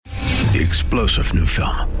The explosive new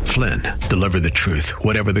film, Flynn, deliver the truth,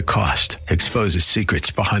 whatever the cost, exposes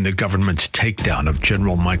secrets behind the government's takedown of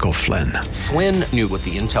General Michael Flynn. Flynn knew what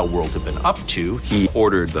the intel world had been up to. He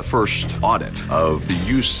ordered the first audit of the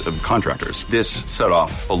use of contractors. This set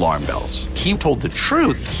off alarm bells. He told the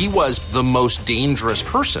truth. He was the most dangerous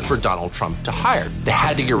person for Donald Trump to hire. They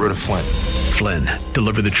had to get rid of Flynn. Flynn,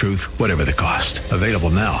 deliver the truth, whatever the cost. Available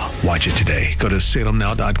now. Watch it today. Go to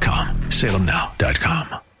salemnow.com.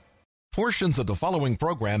 salemnow.com. Portions of the following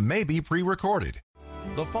program may be pre-recorded.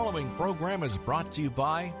 The following program is brought to you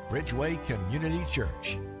by Bridgeway Community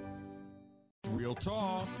Church. Real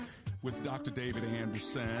Talk with Dr. David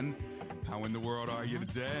Anderson. How in the world are you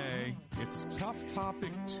today? It's Tough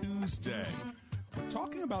Topic Tuesday. We're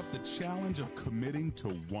talking about the challenge of committing to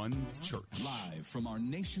one church. Live from our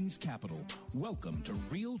nation's capital, welcome to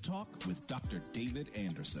Real Talk with Dr. David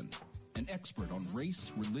Anderson. An expert on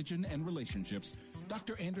race, religion, and relationships,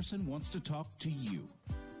 Dr. Anderson wants to talk to you.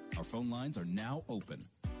 Our phone lines are now open.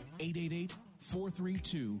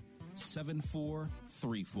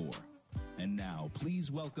 888-432-7434. And now,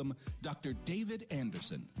 please welcome Dr. David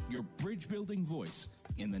Anderson, your bridge-building voice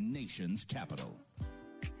in the nation's capital.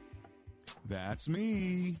 That's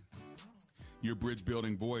me, your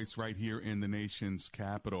bridge-building voice right here in the nation's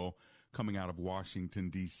capital, coming out of Washington,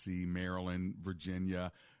 D.C., Maryland,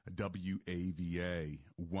 Virginia, WAVA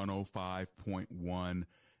 105.1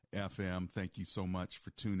 FM. Thank you so much for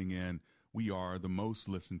tuning in. We are the most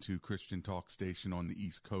listened to Christian talk station on the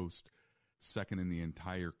East Coast, second in the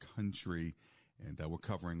entire country, and we're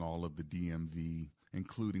covering all of the DMV,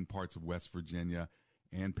 including parts of West Virginia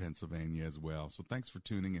and Pennsylvania as well. So thanks for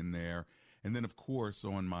tuning in there. And then, of course,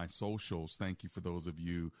 on my socials, thank you for those of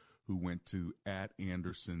you who went to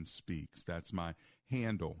 @AndersonSpeaks. That's my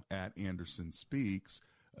handle, @AndersonSpeaks.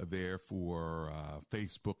 There for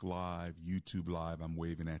Facebook Live, YouTube Live. I'm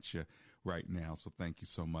waving at you right now. So thank you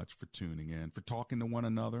so much for tuning in, for talking to one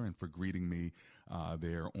another, and for greeting me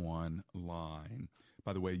there online.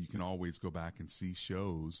 By the way, you can always go back and see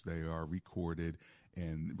shows. They are recorded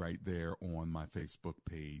and right there on my Facebook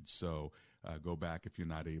page. So go back if you're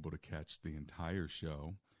not able to catch the entire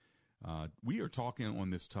show. We are talking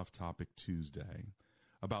on this Tough Topic Tuesday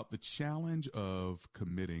about the challenge of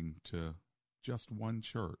committing to just one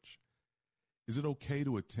church. Is it okay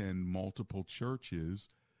to attend multiple churches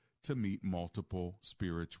to meet multiple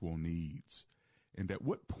spiritual needs? And at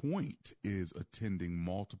what point is attending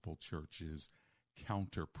multiple churches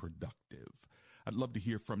counterproductive? I'd love to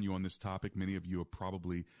hear from you on this topic. Many of you are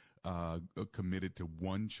probably committed to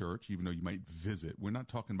one church, even though you might visit. We're not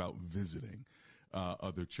talking about visiting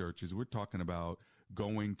other churches. We're talking about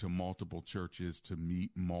going to multiple churches to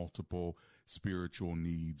meet multiple spiritual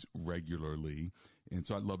needs regularly. And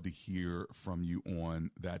so I'd love to hear from you on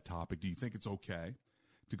that topic. Do you think it's okay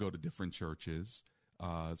to go to different churches?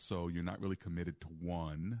 So you're not really committed to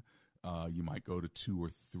one. You might go to two or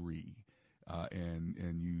three. And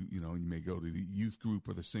you may go to the youth group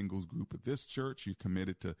or the singles group at this church. You're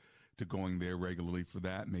committed to going there regularly for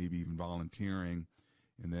that, maybe even volunteering.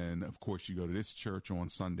 And then, of course, you go to this church on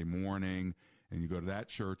Sunday morning, and you go to that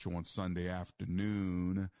church on Sunday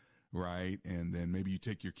afternoon, right? And then maybe you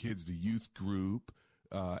take your kids to youth group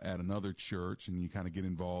at another church, and you kind of get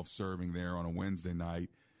involved serving there on a Wednesday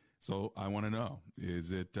night. So I want to know,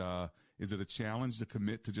 is it a challenge to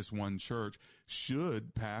commit to just one church?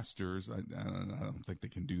 Should pastors, I don't think they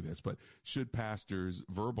can do this, but should pastors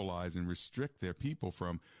verbalize and restrict their people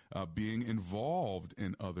from being involved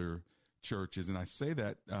in other churches? And I say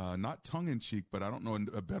that not tongue-in-cheek, but I don't know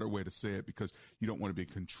a better way to say it, because you don't want to be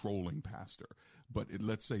a controlling pastor. But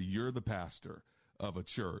let's say you're the pastor of a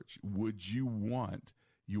church. Would you want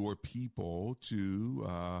your people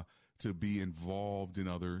to be involved in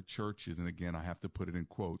other churches? And again, I have to put it in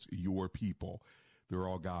quotes, your people. They're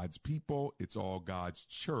all God's people. It's all God's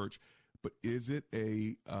church. But is it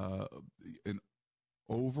an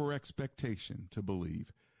over expectation to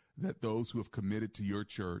believe that those who have committed to your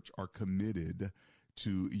church are committed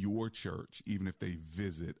to your church, even if they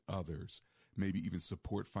visit others, maybe even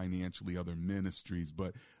support financially other ministries,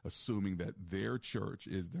 but assuming that their church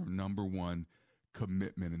is their number one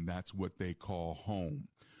commitment, and that's what they call home?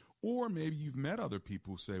 Or maybe you've met other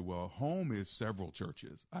people who say, well, home is several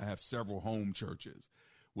churches. I have several home churches.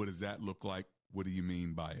 What does that look like? What do you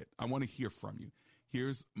mean by it? I want to hear from you.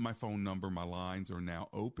 Here's my phone number. My lines are now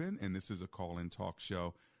open, and this is a call-in talk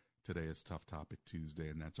show. Today is Tough Topic Tuesday,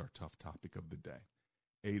 and that's our tough topic of the day.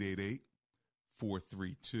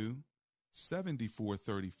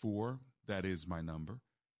 888-432-7434. That is my number.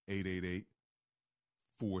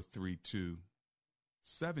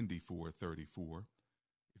 888-432-7434.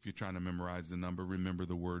 If you're trying to memorize the number, remember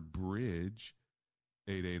the word bridge,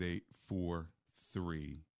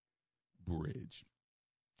 888-43-BRIDGE.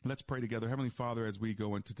 Let's pray together. Heavenly Father, as we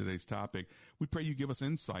go into today's topic, we pray you give us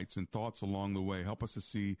insights and thoughts along the way. Help us to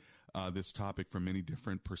see this topic from many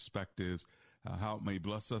different perspectives, how it may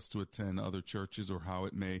bless us to attend other churches or how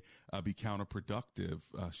it may be counterproductive.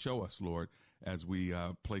 Show us, Lord, as we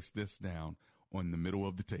place this down on the middle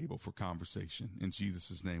of the table for conversation. In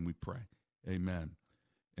Jesus' name we pray. Amen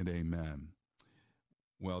and amen.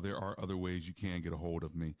 Well, there are other ways you can get a hold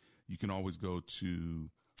of me. You can always go to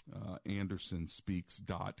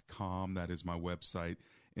AndersonSpeaks.com. That is my website,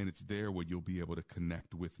 and it's there where you'll be able to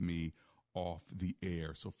connect with me off the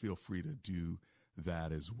air. So feel free to do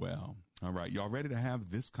that as well. All right, y'all ready to have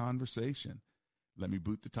this conversation? Let me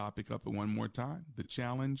boot the topic up one more time. The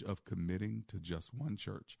challenge of committing to just one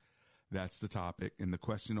church. That's the topic. And the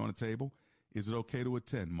question on the table, is it okay to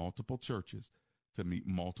attend multiple churches to meet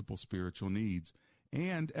multiple spiritual needs?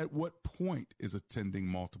 And at what point is attending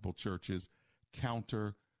multiple churches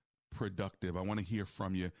counterproductive? I want to hear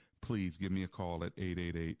from you. Please give me a call at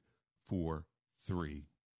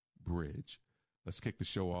 888-43-BRIDGE. Let's kick the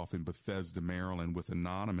show off in Bethesda, Maryland with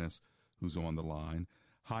Anonymous, who's on the line.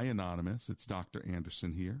 Hi, Anonymous. It's Dr.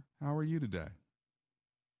 Anderson here. How are you today?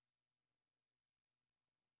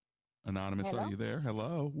 Anonymous, Hello? Are you there?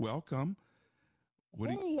 Hello. Welcome.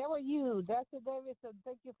 How are you? Dr. Davidson,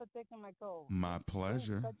 thank you for taking my call. My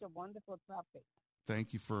pleasure. Such a wonderful topic.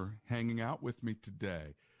 Thank you for hanging out with me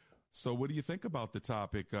today. So what do you think about the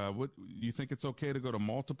topic? What you think it's okay to go to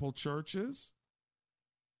multiple churches?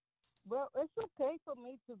 Well, it's okay for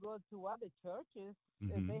me to go to other churches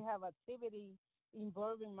if they have activity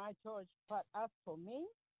involving my church. But as for me,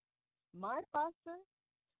 my pastor,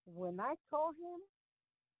 when I call him,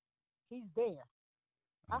 he's there.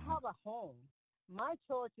 I have a home. My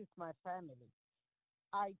church is my family.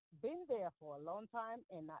 I've been there for a long time,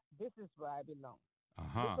 and this is where I belong.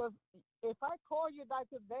 Because if I call you,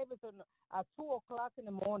 Dr. Davidson, at 2 o'clock in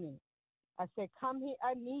the morning, I say, come here,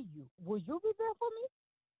 I need you. Will you be there for me?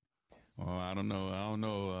 Oh, I don't know,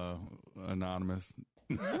 Anonymous.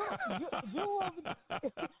 You will be,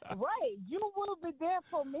 right. You will be there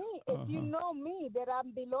for me if you know me that I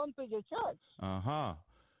belong to your church.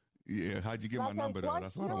 Yeah, how'd you get my number, though?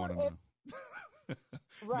 That's what I want to know.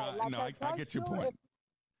 Right. I get your point.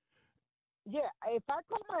 If I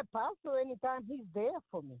call my pastor anytime, he's there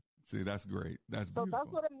for me. See, that's great. That's so beautiful.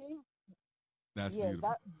 That's what it means. That's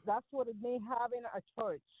beautiful. That's what it means having a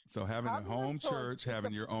church. So having a home church,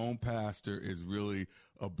 having your own pastor is really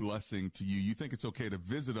a blessing to you. You think it's okay to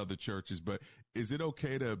visit other churches, but is it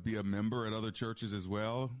okay to be a member at other churches as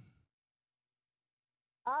well?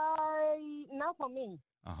 Not for me.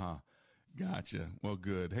 Gotcha. Well,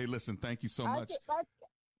 good. Hey, listen, thank you so much.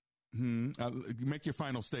 Make your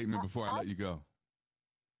final statement before I let you go.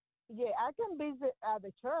 Yeah, I can visit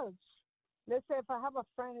the church. Let's say if I have a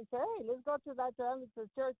friend and say, hey, let's go to Dr. Anderson's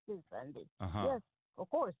church this Sunday. Yes, of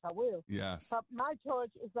course, I will. Yes. But my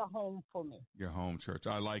church is a home for me. Your home church.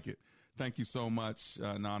 I like it. Thank you so much,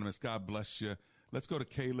 Anonymous. God bless you. Let's go to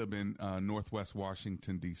Caleb in Northwest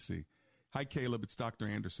Washington, D.C. Hi, Caleb. It's Dr.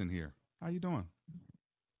 Anderson here. How you doing?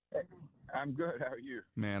 I'm good. How are you?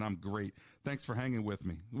 Man, I'm great. Thanks for hanging with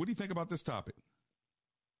me. What do you think about this topic?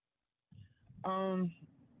 I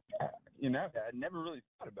never really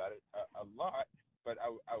thought about it a lot, but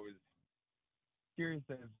I was curious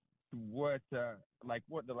as to what the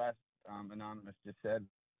last Anonymous just said.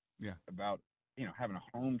 Yeah. About, having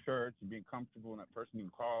a home church and being comfortable and that person you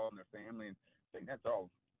can call and their family. And I think that's all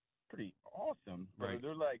pretty awesome. Right.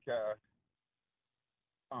 They're like,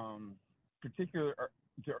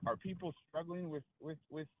 are people struggling with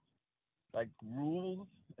like rules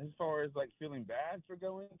as far as like feeling bad for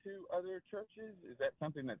going to other churches? Is that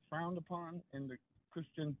something that's frowned upon in the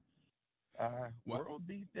Christian world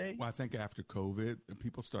these days? Well, I think after COVID,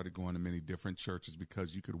 people started going to many different churches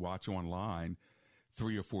because you could watch online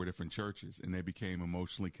 3 or 4 different churches, and they became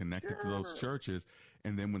emotionally connected to those churches.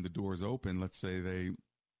 And then when the doors open, let's say they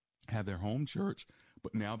have their home church,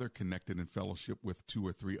 but now they're connected in fellowship with 2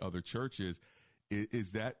 or 3 other churches.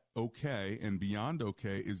 Is that okay? And beyond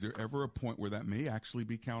okay, is there ever a point where that may actually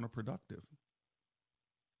be counterproductive?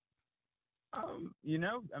 I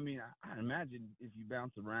imagine if you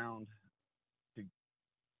bounce around to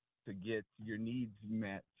get your needs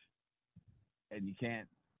met and you can't,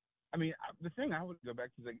 the thing I would go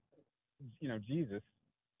back to is Jesus,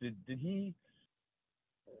 did he,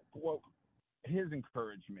 his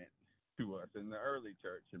encouragement to us in the early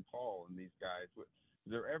church and Paul and these guys, was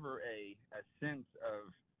there ever a sense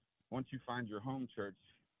of once you find your home church,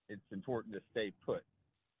 it's important to stay put?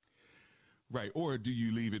 Right. Or do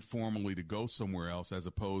you leave it formally to go somewhere else as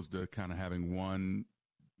opposed to kind of having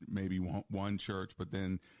maybe one church, but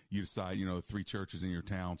then you decide, 3 churches in your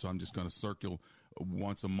town. So I'm just going to circle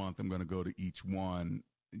once a month. I'm going to go to each one.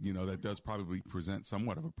 That does probably present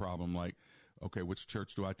somewhat of a problem. Like, okay, which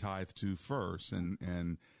church do I tithe to first?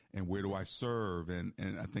 And where do I serve? And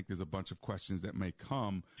I think there's a bunch of questions that may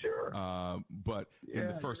come. Sure. But in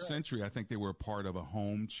the first century, I think they were a part of a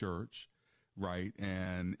home church. Right.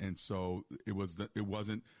 And so it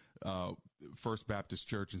wasn't First Baptist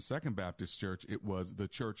Church and Second Baptist Church. It was the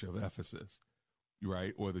Church of Ephesus,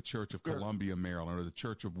 right? Or the Church of Columbia, Maryland, or the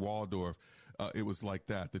Church of Waldorf. It was like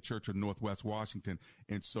that, the Church of Northwest Washington.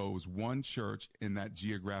 And so it was one church in that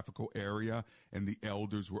geographical area, and the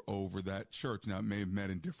elders were over that church. Now, it may have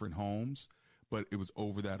met in different homes, but it was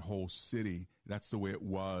over that whole city. That's the way it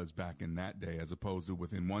was back in that day, as opposed to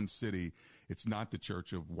within one city. It's not the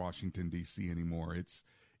Church of Washington, D.C. anymore. It's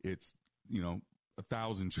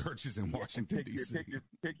 1,000 churches in Washington, D.C.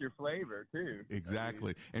 Pick your flavor, too.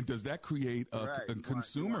 Exactly. And does that create a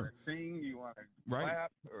consumer? You want to sing, you want to right.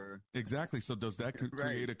 clap? Or... Exactly. So does that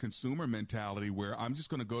create a consumer mentality where I'm just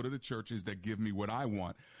going to go to the churches that give me what I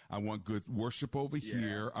want? I want good worship over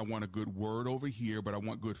here. I want a good word over here, but I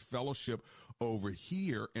want good fellowship over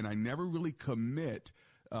here. And I never really commit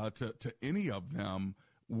to any of them.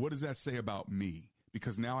 What does that say about me?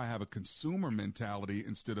 Because now I have a consumer mentality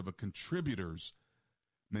instead of a contributor's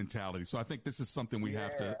mentality. So I think this is something we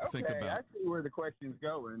have to think about. I see where the question's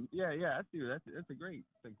going. Yeah, I see. That's a great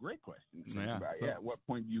question. At what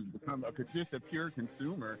point do you become just a pure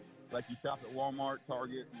consumer, like you shop at Walmart,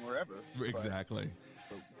 Target, and wherever? Exactly.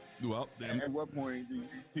 At what point do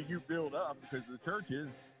you build up? Because the church is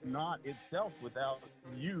not itself without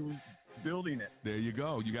you building it. There you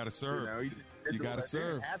go. You got to serve. You got to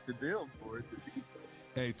serve. You have to build for it.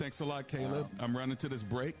 Hey, thanks a lot, Caleb. I'm running to this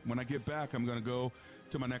break. When I get back, I'm going to go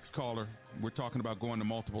to my next caller. We're talking about going to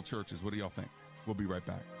multiple churches. What do y'all think? We'll be right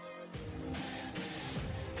back.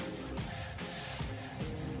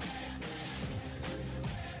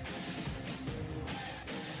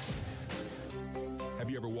 Have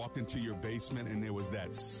you ever walked into your basement and there was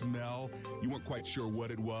that smell? You weren't quite sure what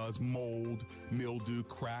it was, mold, mildew,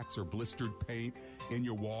 cracks, or blistered paint in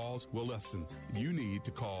your walls? Well, listen, you need to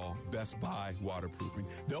call Best Buy Waterproofing.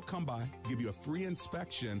 They'll come by, give you a free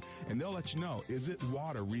inspection, and they'll let you know, is it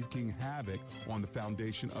water wreaking havoc on the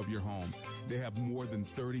foundation of your home? They have more than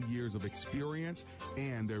 30 years of experience,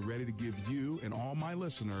 and they're ready to give you and all my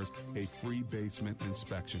listeners a free basement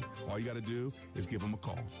inspection. All you got to do is give them a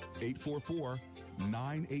call,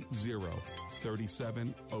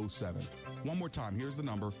 844-980-3707. One more time, here's the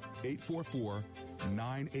number,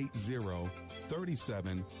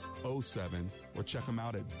 844-980-3707, or check them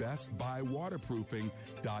out at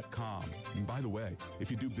bestbuywaterproofing.com. And by the way, if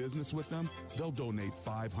you do business with them, they'll donate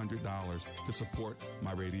 $500 to support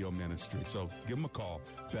my radio ministry. So give them a call,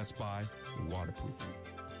 Best Buy Waterproofing.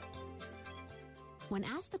 When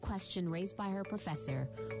asked the question raised by her professor,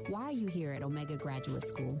 why are you here at Omega Graduate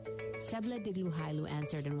School? Sebla Digluhailu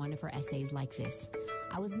answered in one of her essays like this: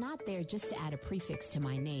 I was not there just to add a prefix to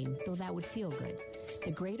my name, though that would feel good.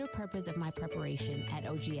 The greater purpose of my preparation at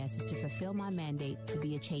OGS is to fulfill my mandate to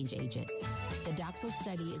be a change agent. The doctoral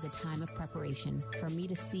study is a time of preparation for me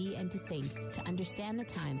to see and to think, to understand the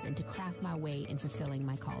times, and to craft my way in fulfilling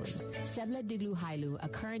my calling. Sebla Digluhailu, a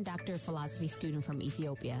current Doctor of Philosophy student from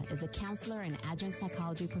Ethiopia, is a counselor and adjunct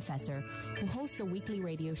psychology professor who hosts a weekly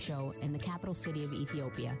radio show in the capital city of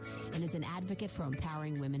Ethiopia and is an advocate for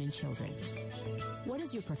empowering women and children. What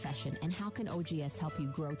is your profession, and how can OGS help you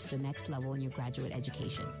grow to the next level in your graduate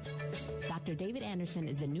education? Dr. David Anderson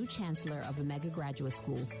is the new chancellor of Omega Graduate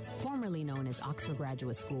School, formerly known as Oxford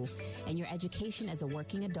Graduate School, and your education as a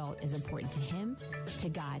working adult is important to him, to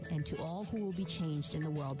God, and to all who will be changed in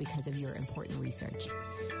the world because of your important research.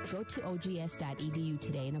 Go to ogs.edu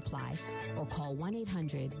today and apply, or call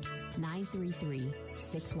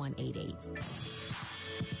 1-800-933-6188.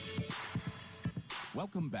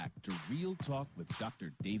 Welcome back to Real Talk with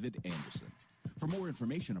Dr. David Anderson. For more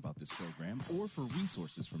information about this program or for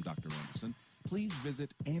resources from Dr. Anderson, please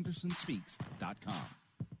visit andersonspeaks.com.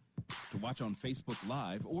 To watch on Facebook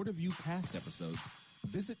Live or to view past episodes,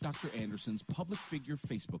 visit Dr. Anderson's public figure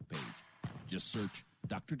Facebook page. Just search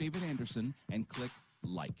Dr. David Anderson and click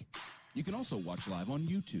like. You can also watch live on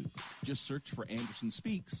YouTube. Just search for Anderson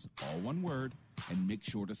Speaks, all one word, and make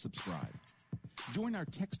sure to subscribe. Join our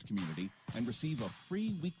text community and receive a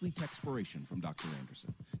free weekly textpiration from Dr.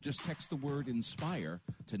 Anderson. Just text the word INSPIRE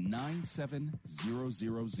to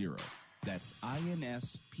 97000. That's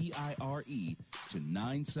INSPIRE to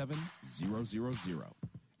 97000.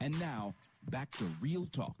 And now, back to Real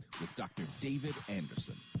Talk with Dr. David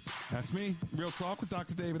Anderson. That's me, Real Talk with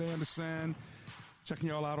Dr. David Anderson. Checking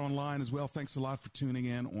y'all out online as well. Thanks a lot for tuning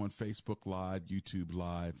in on Facebook Live, YouTube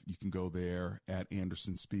Live. You can go there at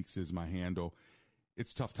Anderson Speaks is my handle.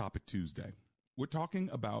 It's Tough Topic Tuesday. We're talking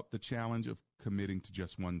about the challenge of committing to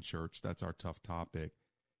just one church. That's our tough topic.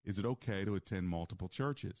 Is it okay to attend multiple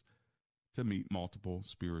churches to meet multiple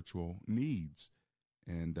spiritual needs?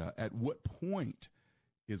 And at what point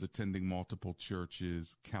is attending multiple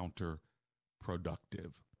churches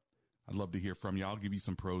counterproductive? I'd love to hear from you. I'll give you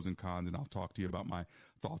some pros and cons, and I'll talk to you about my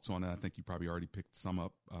thoughts on it. I think you probably already picked some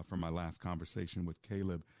up from my last conversation with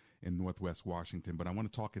Caleb in Northwest Washington. But I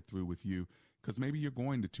want to talk it through with you because maybe you're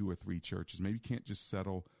going to 2 or 3 churches. Maybe you can't just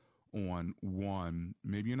settle on one.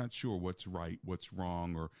 Maybe you're not sure what's right, what's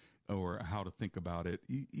wrong, or how to think about it,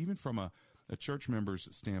 even from a church member's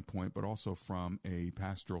standpoint, but also from a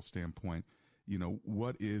pastoral standpoint. You know,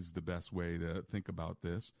 what is the best way to think about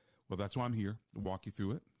this? Well, that's why I'm here, to walk you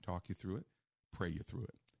through it, talk you through it, pray you through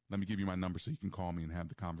it. Let me give you my number so you can call me and have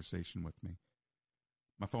the conversation with me.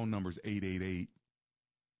 My phone number is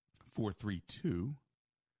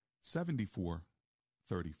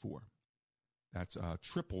 888-432-7434. That's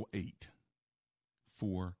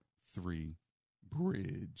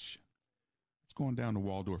 888-43-BRIDGE. Let's go on down to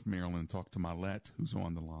Waldorf, Maryland, and talk to Mylette, who's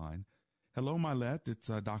on the line. Hello, Mylette. It's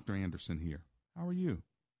Dr. Anderson here. How are you?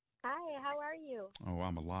 Hi, how are you? Oh,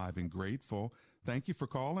 I'm alive and grateful. Thank you for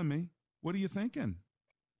calling me. What are you thinking?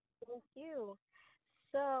 Thank you.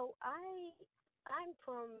 So I'm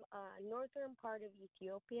from northern part of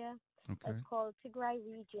Ethiopia. Okay. It's called Tigray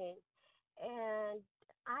region. And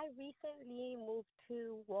I recently moved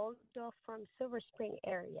to Waldorf from Silver Spring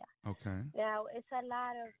area. Okay. Now, it's a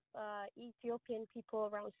lot of Ethiopian people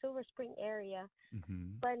around Silver Spring area.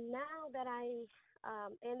 Mm-hmm. But now that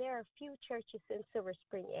and there are a few churches in Silver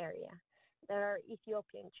Spring area that are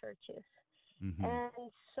Ethiopian churches. Mm-hmm.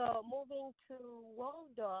 And so moving to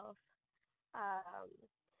Waldorf,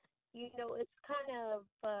 it's kind of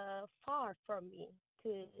far from me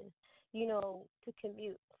to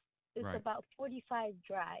commute. It's right. About 45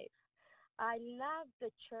 drive. I love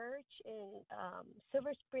the church in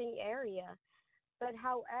Silver Spring area, but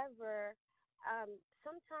however,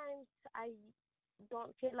 sometimes I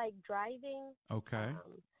don't feel like driving. Okay.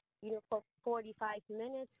 For 45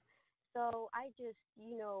 minutes. So I just,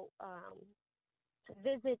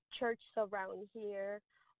 visit churches around here,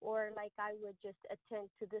 or like I would just attend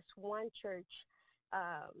to this one church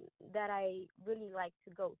that I really like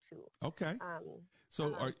to go to. Okay.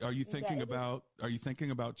 So are you thinking about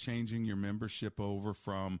changing your membership over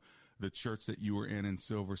from the church that you were in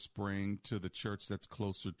Silver Spring to the church that's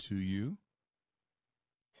closer to you?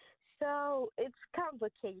 So it's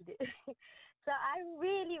complicated. So I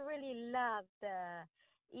really, really love the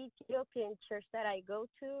Ethiopian church that I go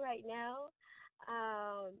to right now.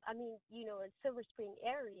 In Silver Spring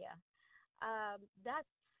area.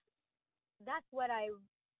 That's what I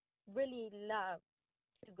really love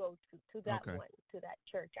to go to that okay. one, to that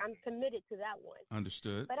church. I'm committed to that one.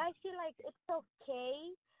 Understood. But I feel like it's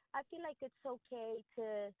okay. I feel like it's okay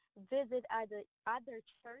to visit other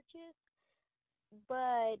churches.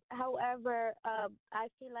 But however, I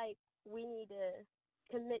feel like we need to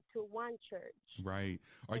commit to one church. Right.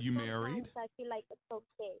 Are you married? I feel like it's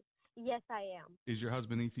okay. Yes, I am. Is your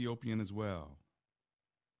husband Ethiopian as well?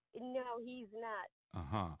 No, he's not.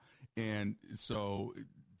 Uh-huh. And so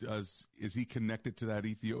is he connected to that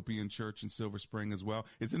Ethiopian church in Silver Spring as well?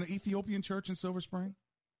 Is it an Ethiopian church in Silver Spring?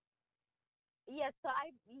 Yes, there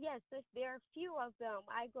are a few of them.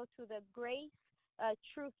 I go to the Grace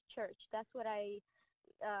Truth Church. That's what I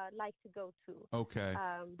like to go to. Okay.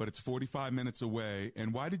 But it's 45 minutes away.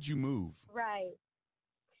 And why did you move? Right.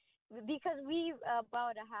 Because we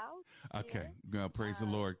bought a house. Okay. Praise the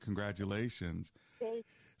Lord. Congratulations. Thank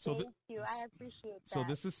you. I appreciate that. So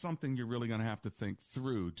this is something you're really going to have to think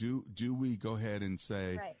through. Do we go ahead and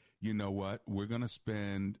say, right. You know what, we're going to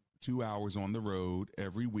spend 2 hours on the road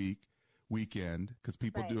every weekend, because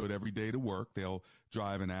people right. do it every day to work. They'll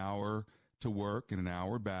drive an hour to work and an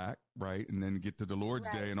hour back, right? And then get to the Lord's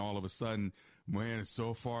right. Day, and all of a sudden, man, it's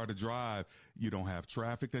so far to drive. You don't have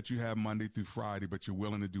traffic that you have Monday through Friday, but you're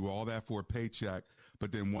willing to do all that for a paycheck.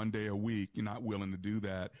 But then one day a week, you're not willing to do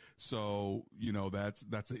that. So,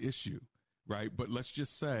 that's an issue, right? But let's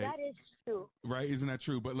just say that is true, right? Isn't that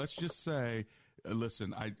true? But let's just say,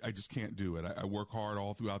 listen, I just can't do it. I work hard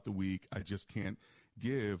all throughout the week. I just can't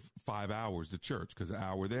give 5 hours to church, because an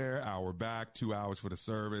hour there, hour back, 2 hours for the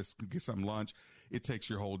service, get some lunch. It takes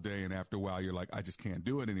your whole day. And after a while, you're like, I just can't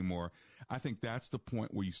do it anymore. I think that's the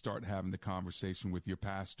point where you start having the conversation with your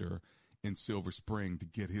pastor in Silver Spring to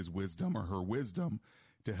get his wisdom or her wisdom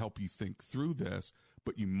to help you think through this,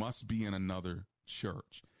 but you must be in another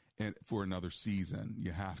church and for another season.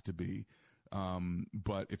 You have to be.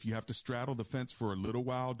 But if you have to straddle the fence for a little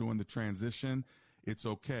while during the transition, it's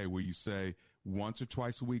okay, where you say once or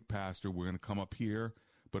twice a week, Pastor, we're going to come up here,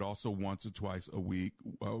 but also once or twice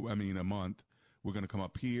a month, we're going to come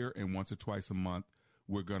up here, and once or twice a month,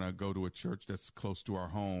 we're going to go to a church that's close to our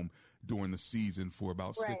home during the season for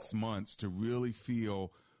about 6 months to really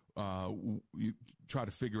feel, try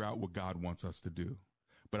to figure out what God wants us to do.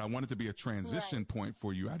 But I want it to be a transition point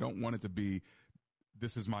for you. I don't want it to be,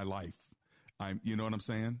 this is my life. You know what I'm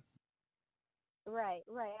saying? Right.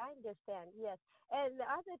 I understand. Yes. And the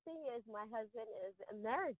other thing is my husband is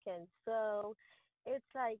American. So it's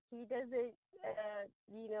like he doesn't,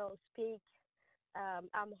 speak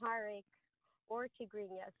Amharic or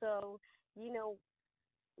Tigrinya. So, we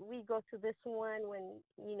go to this one when,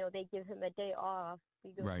 they give him a day off.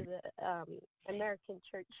 We go to the American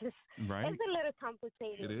churches. Right. It's a little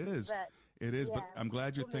complicated. It is, but I'm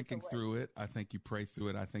glad you're thinking through it. I think you pray through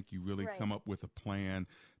it. I think you really come up with a plan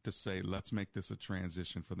to say, let's make this a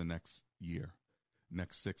transition for the next year,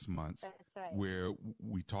 next 6 months, where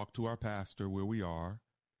we talk to our pastor where we are.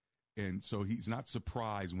 And so he's not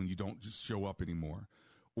surprised when you don't just show up anymore,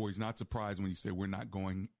 or he's not surprised when you say, we're not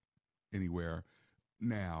going anywhere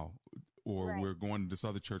now, or we're going to this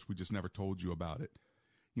other church. We just never told you about it.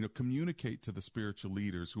 Communicate to the spiritual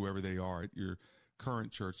leaders, whoever they are at your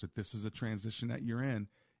current church, that this is a transition that you're in,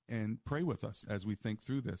 and pray with us as we think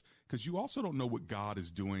through this, because you also don't know what God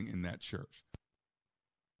is doing in that church.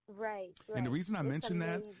 Right. And the reason I mention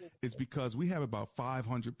that is because we have about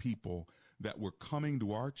 500 people that were coming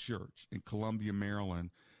to our church in Columbia, Maryland,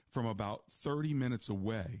 from about 30 minutes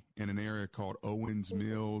away in an area called Owens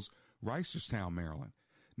Mills, Reisterstown, Maryland.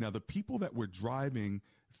 Now, the people that were driving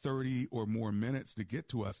 30 or more minutes to get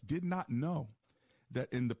to us did not know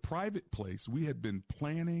that in the private place, we had been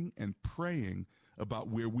planning and praying about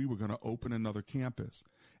where we were going to open another campus.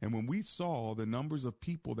 And when we saw the numbers of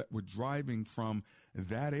people that were driving from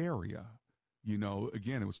that area,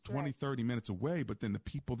 again, it was 20, 30 minutes away, but then the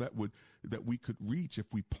people that we could reach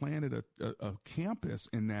if we planted a campus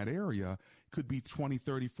in that area could be 20,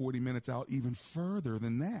 30, 40 minutes out, even further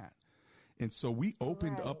than that. And so we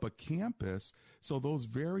opened up a campus so those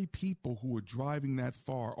very people who were driving that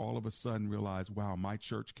far all of a sudden realized, wow, my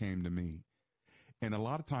church came to me. And a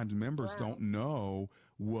lot of times members don't know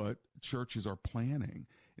what churches are planning.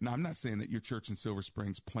 And I'm not saying that your church in Silver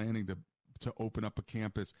Springs planning to open up a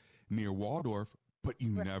campus near Waldorf, but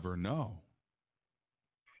you never know.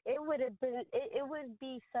 It would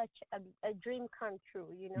be such a dream come true,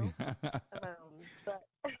 but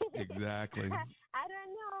exactly. I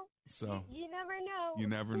don't know. So you never know. You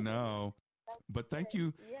never know. But thank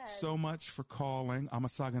you so much for calling. I'm a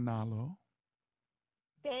Saganalo.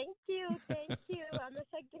 Thank you. I'm a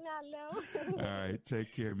Saganalo. All right.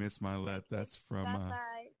 Take care, Miss Milet. That's from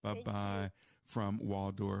bye-bye. From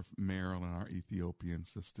Waldorf, Maryland, our Ethiopian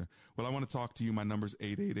sister. Well, I want to talk to you. My number's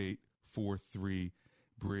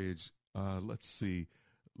 888-43-BRIDGE. Let's see.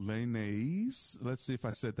 Lenais. Let's see if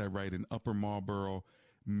I said that right, in Upper Marlboro,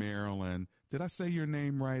 Maryland. Did I say your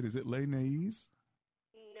name right? Is it Lenais?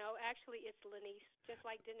 No, actually, it's Lenise, just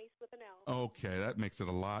like Denise with an L. Okay, that makes it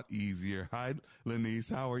a lot easier. Hi, Lenise.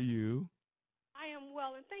 How are you? I am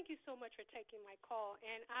well, and thank you so much for taking my call.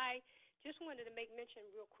 And I just wanted to make mention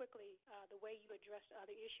real quickly the way you addressed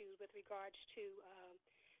other issues with regards to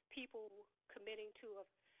people committing to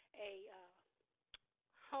a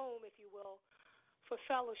home, if you will, for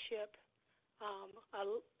fellowship, are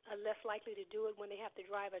less likely to do it when they have to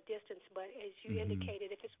drive a distance. But as you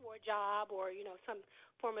indicated, if it's for a job or, some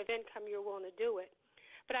form of income, you're willing to do it.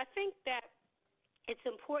 But I think that it's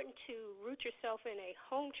important to root yourself in a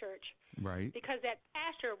home church, right? Because that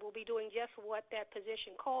pastor will be doing just what that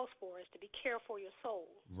position calls for, is to be care for your soul.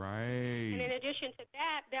 Right. And in addition to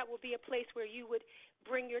that, that will be a place where you would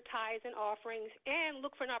bring your tithes and offerings and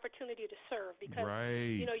look for an opportunity to serve. Because,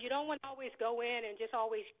 you don't want to always go in and just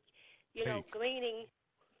always, gleaning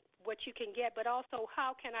what you can get, but also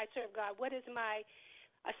how can I serve God? What is my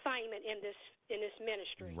assignment in this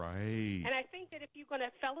ministry? Right. And I think that if you're going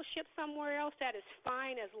to fellowship somewhere else, that is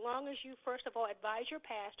fine, as long as you first of all advise your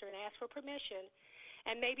pastor and ask for permission,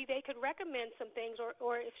 and maybe they could recommend some things, or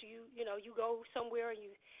if you go somewhere and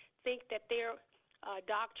you think that their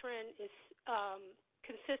doctrine is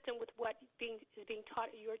consistent with what is being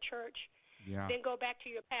taught at your church. Yeah. Then go back to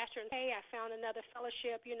your pastor and say, hey, I found another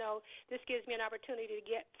fellowship. This gives me an opportunity to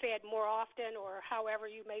get fed more often, or however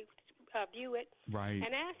you may view it. Right.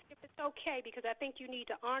 And ask if it's okay, because I think you need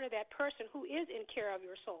to honor that person who is in care of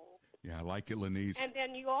your soul. Yeah, I like it, Lenise. And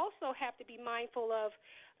then you also have to be mindful of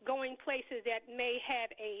going places that may have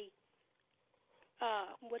a,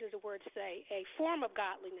 what does the word say, a form of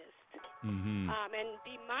godliness. Mm-hmm. And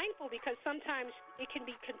be mindful, because sometimes it can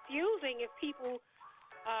be confusing if people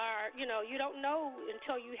are, you don't know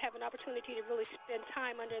until you have an opportunity to really spend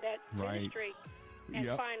time under that ministry and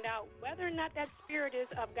find out whether or not that spirit is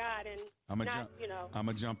of God. And I'm going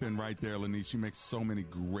to jump in right there, Lenise. You make so many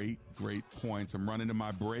great points. I'm running to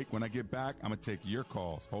my break. When I get back, I'm going to take your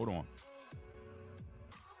calls. Hold on.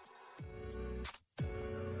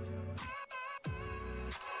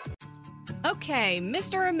 Okay,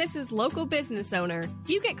 Mr. or Mrs. Local Business Owner,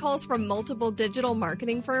 do you get calls from multiple digital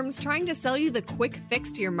marketing firms trying to sell you the quick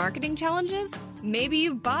fix to your marketing challenges? Maybe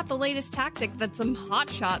you've bought the latest tactic that some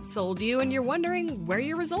hotshots sold you and you're wondering where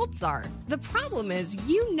your results are. The problem is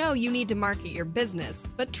you know you need to market your business,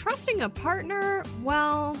 but trusting a partner,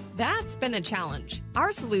 well, that's been a challenge.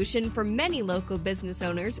 Our solution for many local business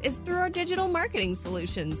owners is through our digital marketing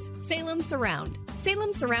solutions, Salem Surround.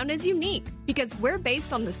 Salem Surround is unique because we're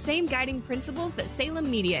based on the same guiding principles that Salem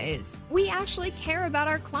Media is. We actually care about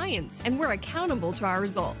our clients and we're accountable to our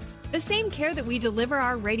results. The same care that we deliver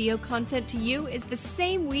our radio content to you is the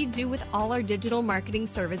same we do with all our digital marketing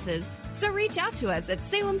services. So reach out to us at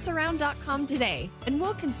salemsurround.com today and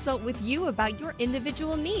we'll consult with you about your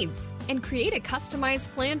individual needs and create a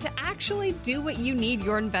customized plan to actually do what you need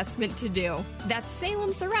your investment to do. That's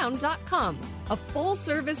salemsurround.com, a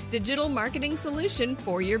full-service digital marketing solution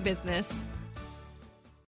for your business.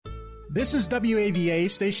 This is WAVA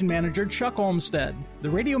Station Manager Chuck Olmstead. The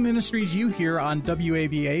radio ministries you hear on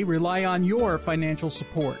WAVA rely on your financial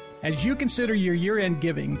support. As you consider your year-end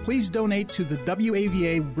giving, please donate to the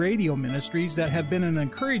WAVA radio ministries that have been an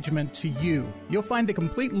encouragement to you. You'll find a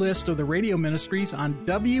complete list of the radio ministries on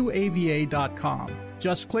WAVA.com.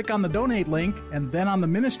 Just click on the donate link and then on the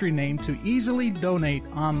ministry name to easily donate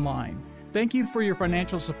online. Thank you for your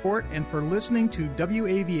financial support and for listening to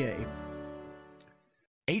WAVA.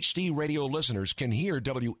 HD radio listeners can hear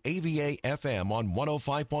WAVA FM on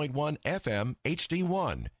 105.1 FM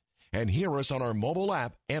HD1 and hear us on our mobile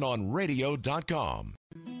app and on radio.com.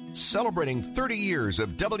 Celebrating 30 years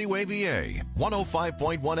of WAVA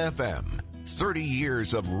 105.1 FM. 30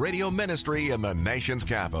 years of radio ministry in the nation's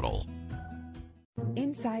capital.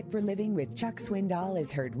 Insight for Living with Chuck Swindoll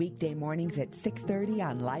is heard weekday mornings at 6:30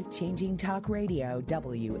 on Life-Changing Talk Radio,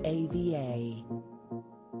 WAVA.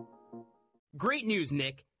 Great news,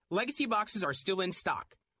 Nick. Legacy boxes are still in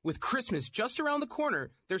stock. With Christmas just around the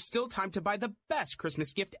corner, there's still time to buy the best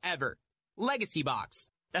Christmas gift ever. Legacy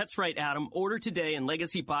Box. That's right, Adam. Order today and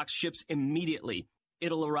Legacy Box ships immediately.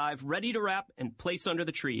 It'll arrive ready to wrap and place under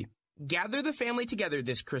the tree. Gather the family together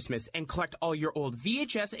this Christmas and collect all your old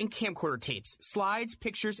VHS and camcorder tapes, slides,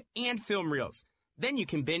 pictures, and film reels. Then you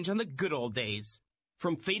can binge on the good old days.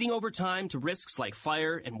 From fading over time to risks like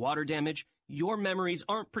fire and water damage, your memories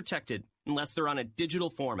aren't protected unless they're on a digital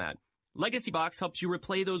format. Legacy Box helps you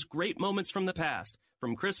replay those great moments from the past,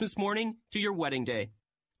 from Christmas morning to your wedding day.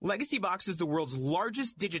 Legacy Box is the world's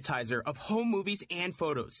largest digitizer of home movies and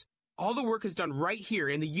photos. All the work is done right here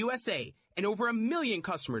in the USA, and over 1 million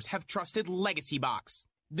customers have trusted Legacy Box.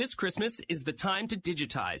 This Christmas is the time to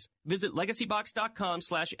digitize. Visit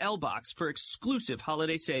legacybox.com/LBox for exclusive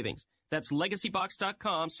holiday savings. That's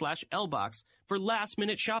legacybox.com/LBox for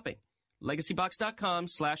last-minute shopping.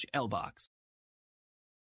 legacybox.com/LBox.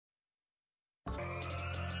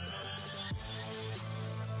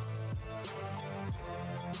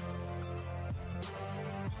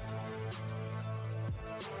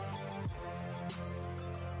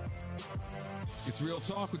 It's Real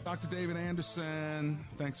Talk with Dr. David Anderson.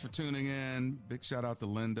 Thanks for tuning in. Big shout out to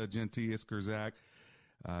Linda Genti-Iskerzak.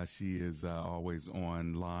 She is always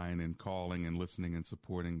online and calling and listening and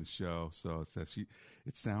supporting the show. So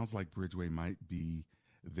it sounds like Bridgeway might be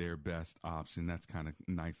their best option. That's kind of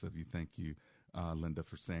nice of you. Thank you, Linda,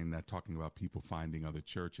 for saying that, talking about people finding other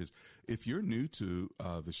churches. If you're new to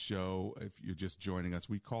the show, if you're just joining us,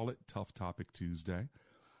 we call it Tough Topic Tuesday.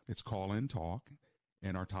 It's Call in Talk.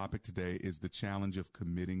 And our topic today is the challenge of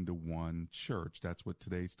committing to one church. That's what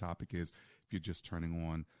today's topic is. If you're just turning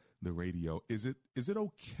on the radio, is it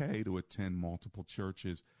okay to attend multiple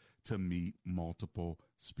churches to meet multiple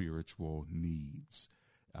spiritual needs?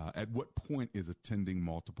 At what point is attending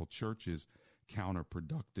multiple churches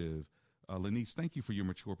counterproductive? Lenise, thank you for your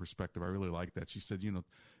mature perspective. I really like that. She said,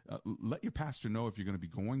 let your pastor know if you're going to be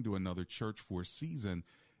going to another church for a season,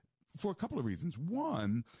 for a couple of reasons.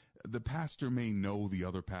 One, the pastor may know the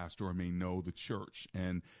other pastor or may know the church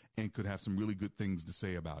and could have some really good things to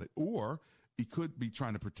say about it. Or he could be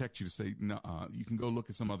trying to protect you to say, no, you can go look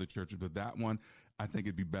at some other churches, but that one, I think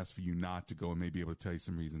it'd be best for you not to go, and maybe able to tell you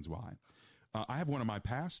some reasons why. I have one of my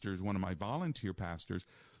pastors, one of my volunteer pastors,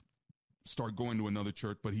 start going to another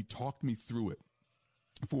church, but he talked me through it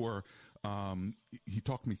for a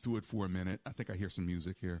minute. I think I hear some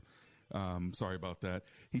music here. Sorry about that.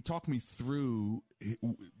 He talked me through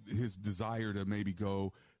his desire to maybe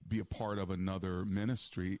go be a part of another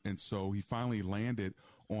ministry. And so he finally landed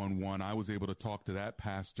on one. I was able to talk to that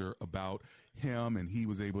pastor about him, and he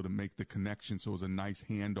was able to make the connection. So it was a nice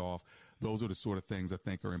handoff. Those are the sort of things I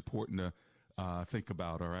think are important to think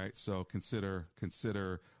about. All right. So consider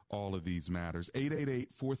all of these matters.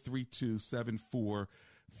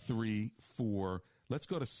 888-432-7434. Let's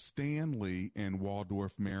go to Stanley in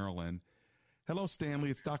Waldorf, Maryland. Hello, Stanley.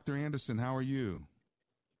 It's Dr. Anderson. How are you?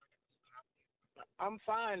 I'm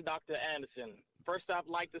fine, Dr. Anderson. First, I'd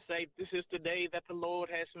like to say this is the day that the Lord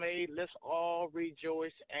has made. Let's all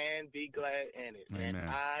rejoice and be glad in it. Amen. And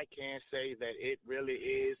I can say that it really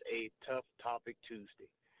is a tough topic Tuesday.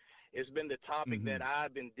 It's been the topic that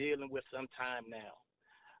I've been dealing with some time now.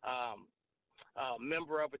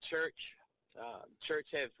 Member of a church. Church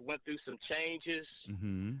has went through some changes,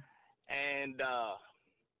 and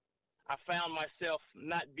I found myself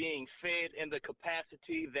not being fed in the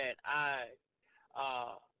capacity that I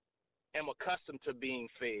am accustomed to being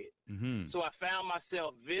fed. So I found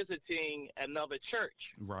myself visiting another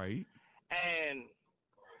church. Right. And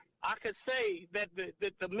I could say that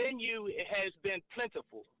the menu has been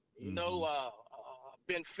plentiful. You know,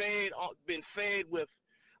 been fed with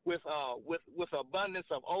abundance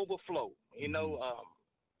of overflow. You know,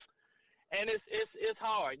 and it's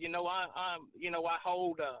hard. You know, I'm an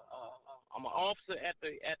officer at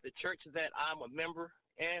the church that I'm a member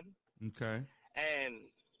in. Okay. And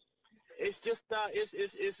it's just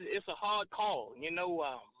it's a hard call. You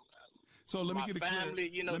know. So let me get it family, clear.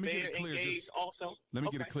 You know, they're engaged also. Let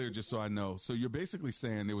me get it clear just so I know. So you're basically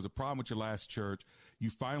saying there was a problem with your last church. You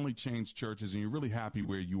finally changed churches, and you're really happy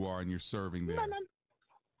where you are, and you're serving there. No.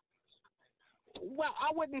 Well,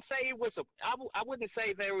 I wouldn't say it was I wouldn't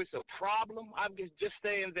say there was a problem. I'm just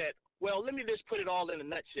saying that. Well, let me just put it all in a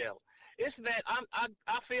nutshell. It's that I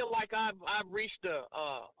feel like I've reached a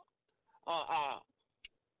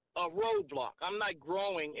roadblock. I'm not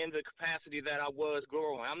growing in the capacity that I was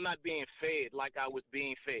growing. I'm not being fed like I was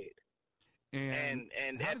being fed. And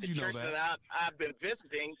how at did the you know church that? I've been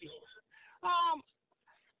visiting,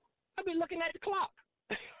 I've been looking at the clock.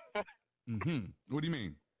 What do you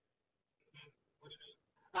mean?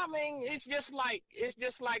 I mean, it's just like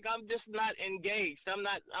I'm just not engaged. I'm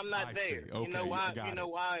not I there. see. Okay,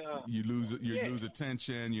 you lose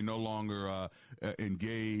attention. You're no longer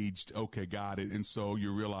engaged. Okay, got it. And so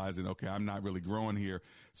you're realizing, okay, I'm not really growing here.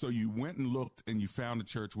 So you went and looked, and you found a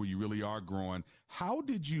church where you really are growing. How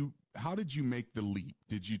did you make the leap?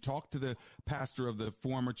 Did you talk to the pastor of the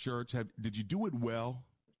former church? Did you do it well?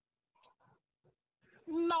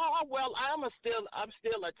 No, well, I'm still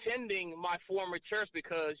attending my former church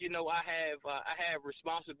because I have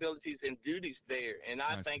responsibilities and duties there, and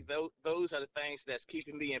I think those are the things that's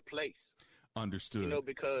keeping me in place. Understood.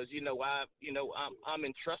 Because I'm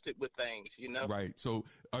entrusted with things. Right. So,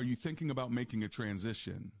 are you thinking about making a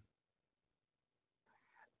transition?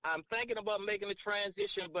 I'm thinking about making a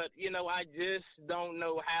transition, but I just don't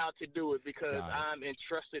know how to do it because I'm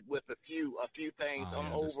entrusted with a few things.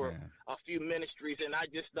 I'm over a few ministries, and I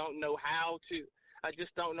just don't know how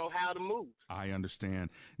to move. I understand.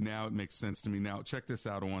 Now it makes sense to me. Now check this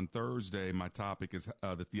out. On Thursday, my topic is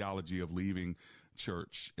the theology of leaving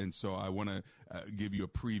church, and so I want to give you a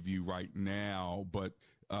preview right now. But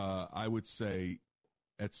I would say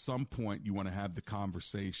at some point you want to have the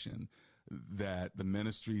conversation that the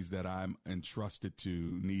ministries that I'm entrusted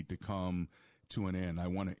to need to come to an end. I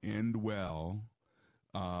want to end well,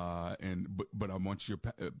 but I want your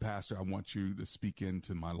pastor. I want you to speak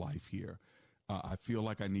into my life here. I feel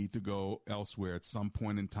like I need to go elsewhere at some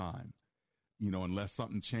point in time. Unless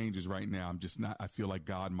something changes right now, I'm just not. I feel like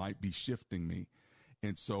God might be shifting me,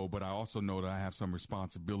 and so. But I also know that I have some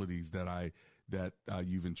responsibilities that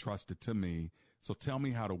you've entrusted to me. So tell me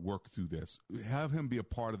how to work through this. Have him be a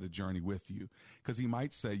part of the journey with you, because he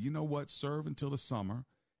might say, you know what, serve until the summer,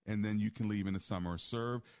 and then you can leave in the summer. Or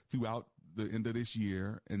serve throughout the end of this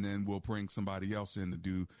year, and then we'll bring somebody else in to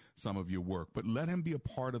do some of your work. But let him be a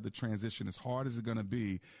part of the transition. As hard as it's going to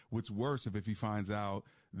be, what's worse if he finds out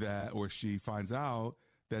that, or she finds out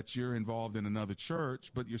that you're involved in another church,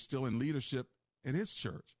 but you're still in leadership in his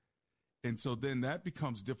church. And so then that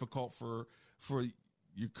becomes difficult for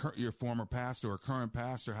your former pastor or current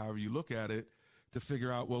pastor, however you look at it, to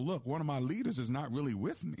figure out, well, look, one of my leaders is not really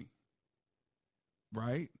with me.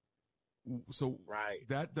 right? So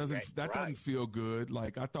that doesn't feel good.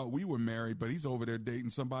 Like, I thought we were married, but he's over there dating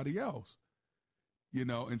somebody else, you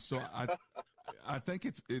know? And so I think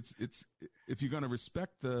it's if you're going to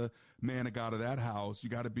respect the man of God of that house, you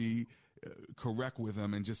got to be correct with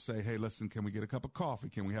him and just say, hey, listen, can we get a cup of coffee?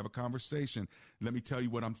 Can we have a conversation? Let me tell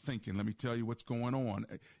you what I'm thinking. Let me tell you what's going on,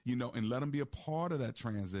 you know, and let him be a part of that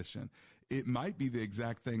transition. It might be the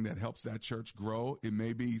exact thing that helps that church grow. It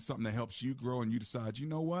may be something that helps you grow and you decide, you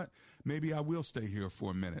know what, maybe I will stay here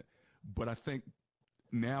for a minute. But I think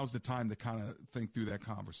now's the time to kind of think through that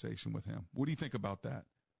conversation with him. What do you think about that?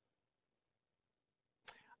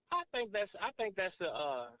 I think that's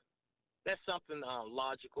something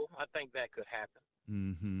logical. I think that could happen.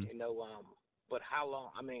 Mm-hmm. You know, but how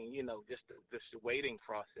long? I mean, you know, just this waiting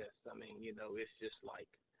process. I mean, you know, it's just like,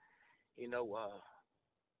 you know,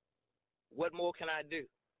 what more can I do?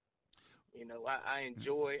 You know, I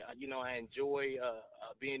enjoy,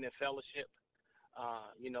 being in fellowship.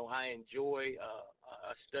 You know, I enjoy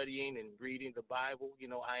studying and reading the Bible. You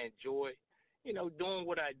know, I enjoy, you know, doing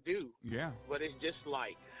what I do. Yeah. But it's just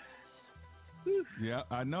like, yeah,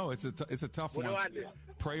 I know. It's a tough one. What do I do?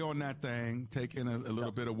 Pray on that thing. Take in a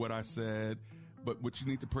little bit of what I said. But what you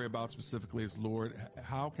need to pray about specifically is, Lord,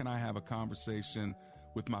 how can I have a conversation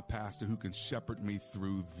with my pastor who can shepherd me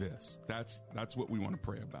through this? That's what we want to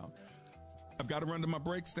pray about. I've got to run to my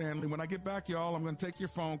break, Stanley. When I get back, y'all, I'm going to take your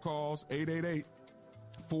phone calls,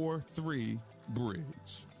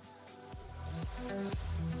 888-43-BRIDGE.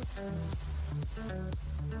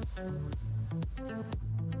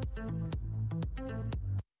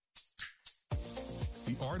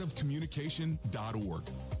 theartofcommunication.org.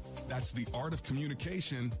 That's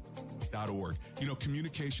theartofcommunication.org. You know,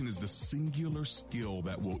 communication is the singular skill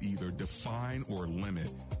that will either define or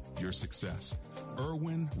limit your success.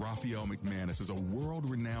 Erwin Raphael McManus is a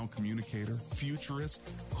world-renowned communicator, futurist,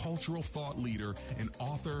 cultural thought leader, and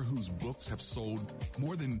author whose books have sold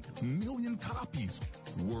more than 1 million copies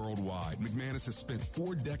worldwide. McManus has spent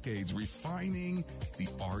 4 decades refining the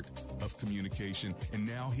art of communication, and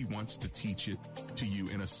now he wants to teach it to you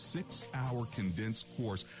in a 6-hour condensed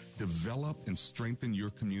course. Develop and strengthen your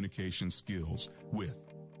communication skills with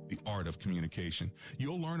The Art of Communication.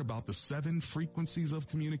 You'll learn about the 7 frequencies of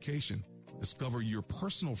communication. Discover your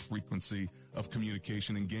personal frequency of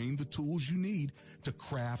communication and gain the tools you need to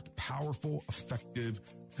craft powerful, effective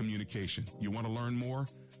communication. You want to learn more?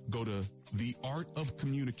 Go to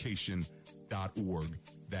theartofcommunication.org.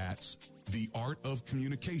 That's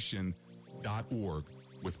theartofcommunication.org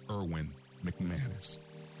with Erwin McManus.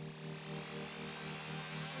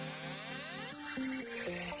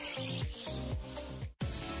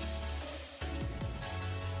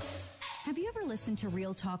 Have you ever listened to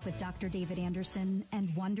Real Talk with Dr. David Anderson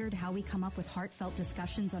and wondered how we come up with heartfelt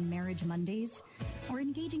discussions on Marriage Mondays or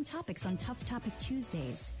engaging topics on Tough Topic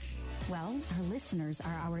Tuesdays? Well, our listeners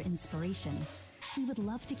are our inspiration. We would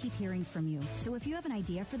love to keep hearing from you. So if you have an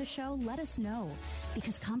idea for the show, let us know,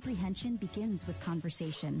 because comprehension begins with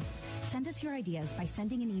conversation. Send us your ideas by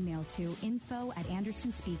sending an email to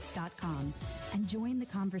info@andersonspeaks.com and join the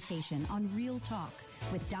conversation on Real Talk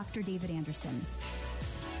with Dr. David Anderson.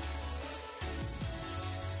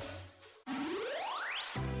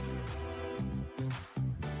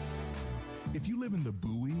 If you live in the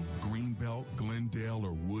Bowie, Greenbelt, Glendale,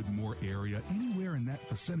 or Woodmore area, anywhere in that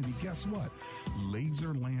vicinity, guess what?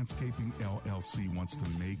 Laser Landscaping LLC wants to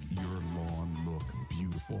make your lawn look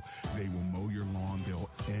beautiful. They will mow your lawn.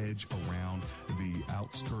 They'll edge around the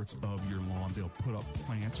outskirts of your lawn. They'll put up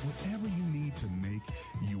plants, whatever you need to make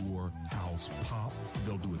your house pop.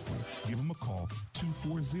 They'll do it for you. Give them a call,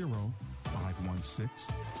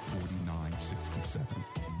 240-516-4967.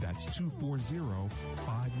 That's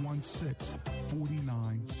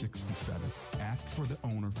 240-516-4967. Ask for the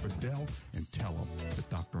owner, Fidel, and tell him that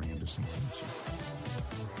Dr. Anderson sent you.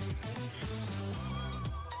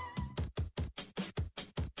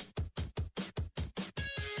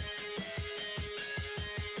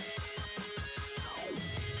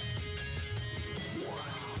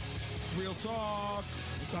 Real Talk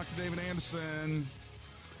with Dr. David Anderson.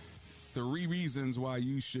 3 reasons why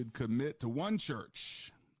you should commit to one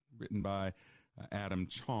church. Written by Adam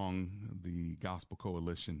Chong, the Gospel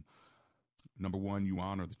Coalition. Number 1, you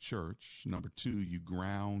honor the church. Number 2, you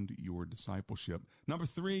ground your discipleship. Number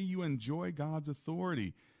 3, you enjoy God's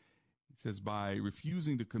authority. He says, by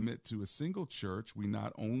refusing to commit to a single church, we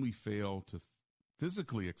not only fail to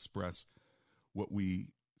physically express what we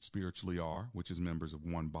spiritually are, which is members of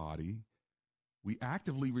one body, we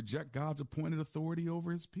actively reject God's appointed authority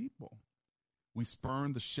over his people. We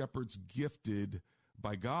spurn the shepherd's gifted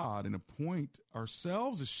by God and appoint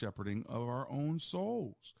ourselves as shepherding of our own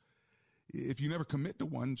souls. If you never commit to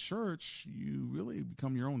one church, you really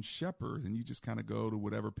become your own shepherd, and you just kind of go to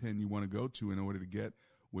whatever pen you want to go to in order to get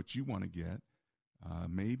what you want to get.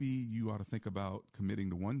 Maybe you ought to think about committing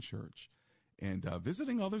to one church. And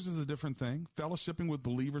visiting others is a different thing. Fellowshipping with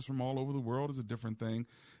believers from all over the world is a different thing.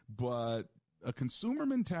 But a consumer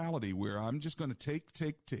mentality where I'm just going to take,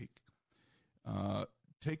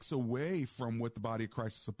 takes away from what the body of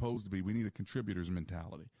Christ is supposed to be. We need a contributor's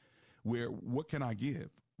mentality where what can I give?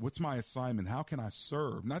 What's my assignment? How can I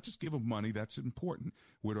serve? Not just give them money. That's important.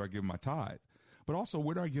 Where do I give my tithe? But also,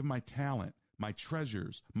 where do I give my talent, my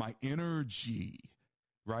treasures, my energy,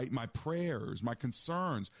 right? My prayers, my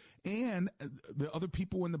concerns, and the other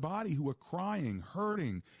people in the body who are crying,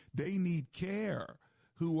 hurting. They need care,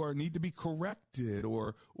 who need to be corrected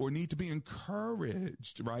or need to be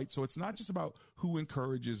encouraged, right? So it's not just about who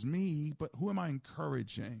encourages me, but who am I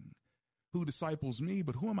encouraging? Who disciples me,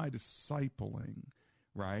 but who am I discipling?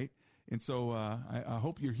 Right. And so I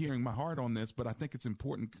hope you're hearing my heart on this, but I think it's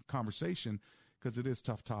important conversation because it is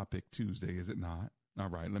Tough Topic Tuesday, is it not? All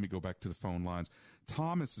right. Let me go back to the phone lines.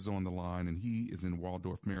 Thomas is on the line, and he is in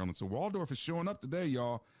Waldorf, Maryland. So Waldorf is showing up today,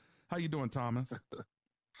 y'all. How you doing, Thomas?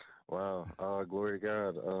 Wow. Glory to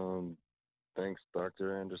God. Thanks,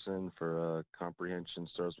 Dr. Anderson, for comprehension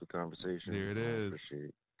starts with conversation. There it is.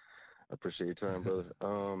 I appreciate your time, brother.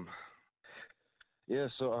 Yeah,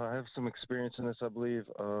 so I have some experience in this, I believe.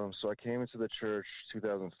 So I came into the church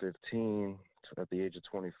 2015 at the age of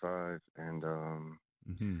 25, and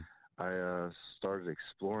I started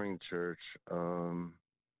exploring church.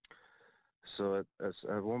 So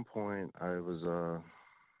at one point, I was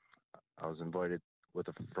invited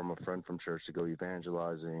from a friend from church to go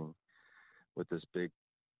evangelizing with this big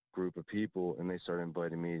group of people, and they started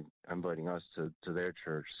inviting us to their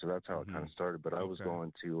church. So that's how it kind of started. But I was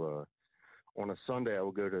going to. On a Sunday, I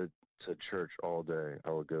would go to church all day.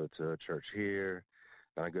 I would go to church here,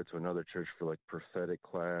 and I go to another church for like prophetic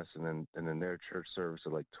class, and then their church service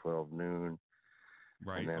at like 12 noon.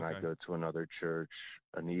 Right. And then I go to another church,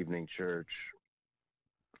 an evening church.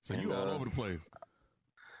 So you all over the place.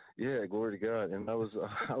 Yeah, glory to God. And I was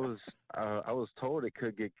told it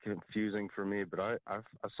could get confusing for me, but I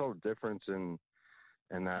saw a difference in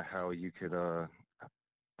that how you could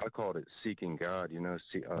I called it seeking God,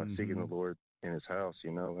 seeking the Lord in his house,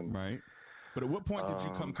 And, right. But at what point did you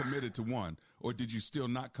come committed to one, or did you still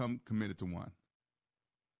not come committed to one?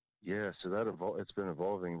 Yeah, so it's been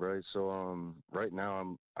evolving, right? So right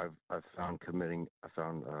now I've found committing. I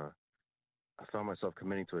found myself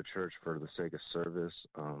committing to a church for the sake of service.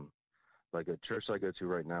 Like a church I go to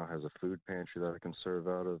right now has a food pantry that I can serve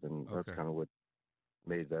out of, and that's kind of what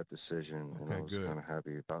made that decision, and I was kind of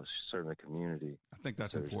happy about serving the community. I think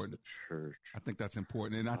that's important. Church. I think that's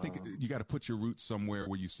important, and I think you got to put your roots somewhere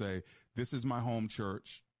where you say, "This is my home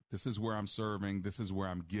church. This is where I'm serving. This is where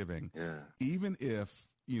I'm giving." Yeah. Even if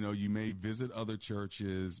you may visit other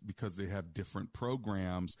churches because they have different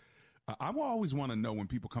programs. I will always want to know when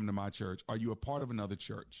people come to my church: are you a part of another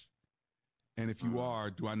church? And if you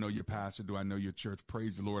are, do I know your pastor? Do I know your church?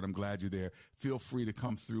 Praise the Lord. I'm glad you're there. Feel free to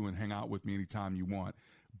come through and hang out with me anytime you want.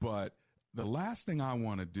 But the last thing I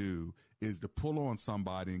want to do is to pull on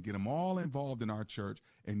somebody and get them all involved in our church,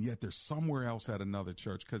 and yet they're somewhere else at another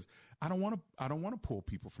church, because I don't want to pull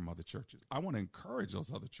people from other churches. I want to encourage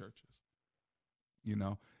those other churches,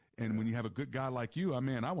 And when you have a good guy like you, I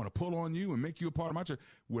want to pull on you and make you a part of my church.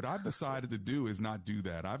 What I've decided to do is not do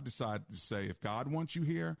that. I've decided to say, if God wants you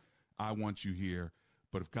here, I want you here.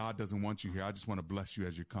 But if God doesn't want you here, I just want to bless you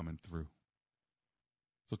as you're coming through.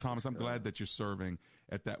 So, Thomas, I'm glad that you're serving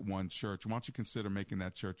at that one church. Why don't you consider making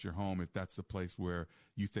that church your home if that's the place where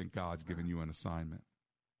you think God's given you an assignment?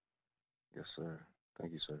 Yes, sir.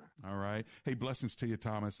 Thank you, sir. All right. Hey, blessings to you,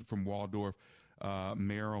 Thomas, from Waldorf,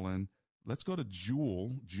 Maryland. Let's go to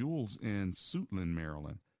Jewel. Jewel's in Suitland,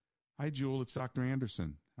 Maryland. Hi, Jewel. It's Dr.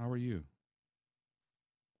 Anderson. How are you?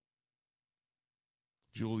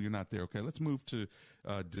 Jewel, you're not there. Okay, let's move to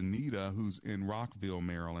Danita, who's in Rockville,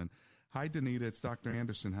 Maryland. Hi, Danita. It's Dr.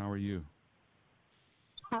 Anderson. How are you?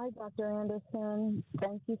 Hi, Dr. Anderson.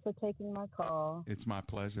 Thank you for taking my call. It's my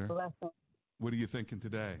pleasure. Blessings. What are you thinking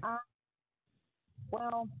today?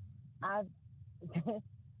 Well, I've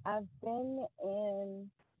been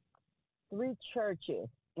in 3 churches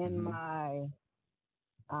in my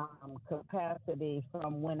capacity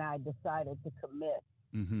from when I decided to commit.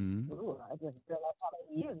 Ooh, I just realized how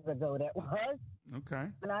many years ago that was.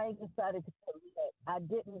 Okay. When I decided to commit, I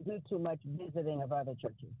didn't do too much visiting of other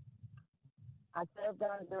churches. I served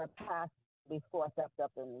under a pastor before I stepped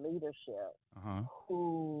up in leadership,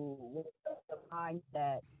 who was the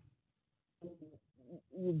mindset,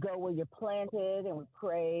 you go where you're planted, and we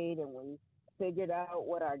prayed and we figured out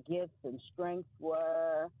what our gifts and strengths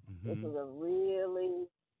were. This was a really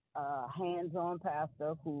hands-on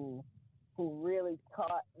pastor who really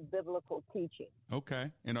taught biblical teaching.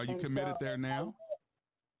 Okay. And are you committed there now?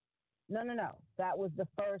 No. That was the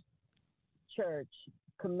first church,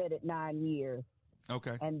 committed 9 years.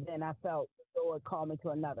 Okay. And then I felt the Lord called me to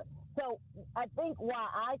another. So I think why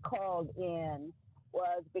I called in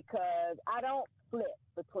was because I don't flip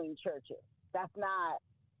between churches. That's not,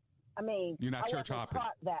 I mean, you're not church hopping.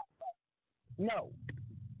 That no.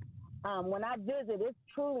 When I visit, it's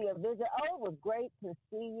truly a visit. Oh, it was great to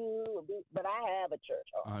see you, but I have a church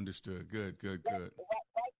home. Understood. Good. Right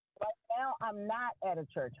now, I'm not at a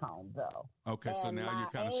church home, though. Okay, so now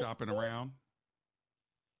you're kind of shopping around?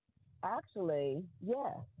 Actually,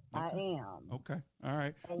 yes, I am. Okay, all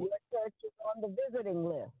right. And your church is on the visiting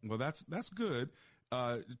list. Well, that's good.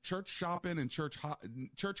 Church shopping and church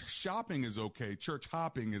shopping is okay. Church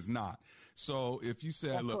hopping is not. So if you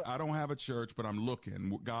said, "Look, I don't have a church, but I'm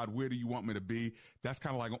looking. God, where do you want me to be?" That's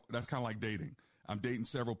kind of like dating. I'm dating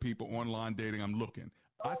several people, online dating. I'm looking.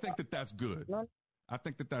 I think that's good. I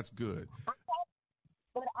think that's good.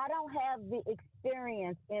 But I don't have the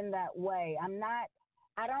experience in that way.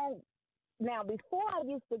 Now, before I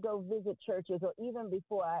used to go visit churches, or even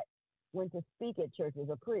before I went to speak at churches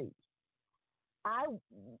or preach,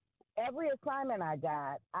 every assignment I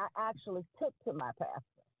got, I actually took to my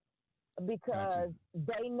pastor because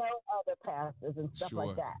they know other pastors and stuff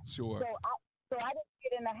like that. Sure. So I didn't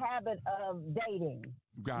get in the habit of dating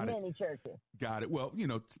many churches. Got it. Well,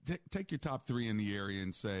 take your top 3 in the area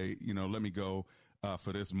and say, let me go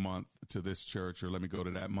for this month to this church, or let me go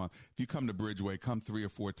to that month. If you come to Bridgeway, come 3 or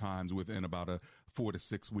 4 times within about a 4 to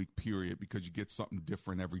 6 week period, because you get something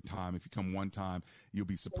different every time. If you come one time, you'll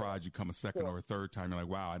be surprised. You come a second or a third time, you're like,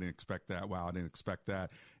 wow, I didn't expect that. Wow, I didn't expect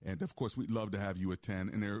that. And of course, we'd love to have you attend.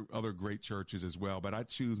 And there are other great churches as well. But I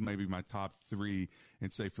choose maybe my top 3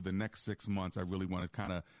 and say for the next 6 months, I really want to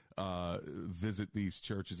kind of visit these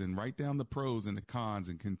churches and write down the pros and the cons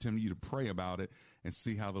and continue to pray about it and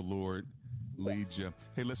see how the Lord leads you.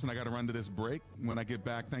 Hey, listen, I got to run to this break. When I get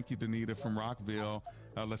back, thank you, Danita from Rockville.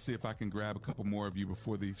 Let's see if I can grab a couple more of you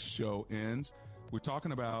before the show ends. We're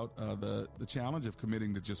talking about the challenge of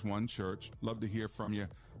committing to just one church. Love to hear from you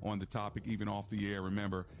on the topic, even off the air.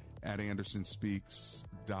 Remember, at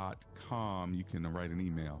AndersonSpeaks.com, you can write an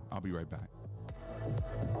email. I'll be right back.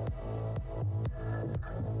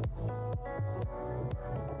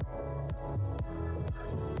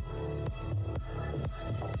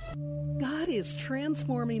 God is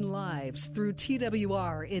transforming lives through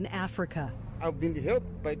TWR in Africa. I've been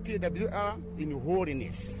helped by TWR in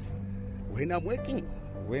holiness. When I'm working,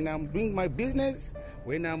 when I'm doing my business,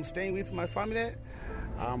 when I'm staying with my family,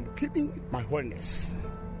 I'm keeping my holiness.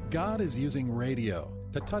 God is using radio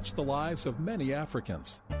to touch the lives of many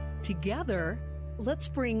Africans. Together, let's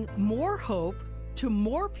bring more hope to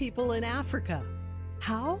more people in Africa.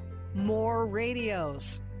 How? More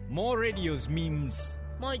radios. More radios means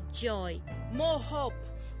more joy, more hope,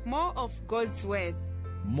 more of God's word,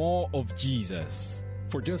 more of Jesus.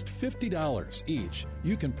 For just $50 each,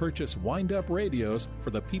 you can purchase wind-up radios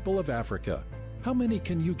for the people of Africa. How many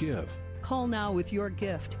can you give? Call now with your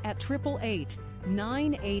gift at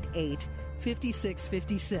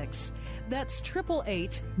 888-988-5656. That's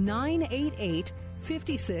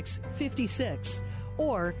 888-988-5656.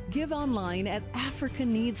 Or give online at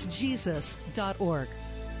africaneedsjesus.org.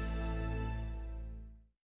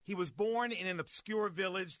 He was born in an obscure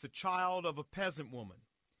village, the child of a peasant woman.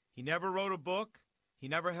 He never wrote a book. He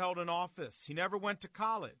never held an office. He never went to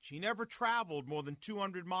college. He never traveled more than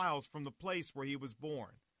 200 miles from the place where he was born.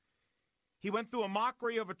 He went through a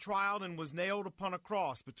mockery of a trial and was nailed upon a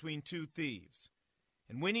cross between 2 thieves.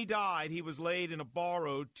 And when he died, he was laid in a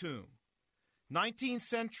borrowed tomb. 19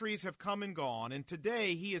 centuries have come and gone, and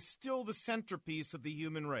today he is still the centerpiece of the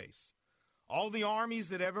human race. All the armies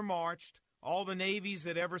that ever marched, all the navies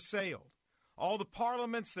that ever sailed, all the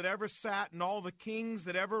parliaments that ever sat, and all the kings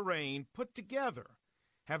that ever reigned, put together,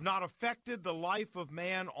 have not affected the life of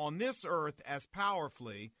man on this earth as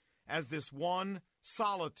powerfully as this one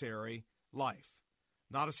solitary life.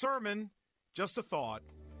 Not a sermon, just a thought,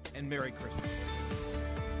 and Merry Christmas.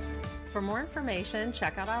 For more information,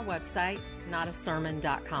 check out our website,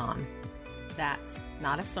 notasermon.com. That's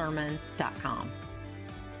notasermon.com.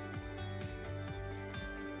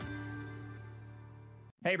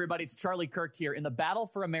 Hey, everybody, it's Charlie Kirk here. In the battle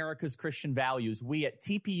for America's Christian values, we at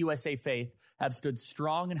TPUSA Faith have stood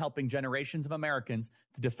strong in helping generations of Americans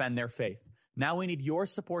to defend their faith. Now we need your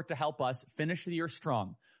support to help us finish the year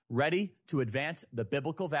strong, ready to advance the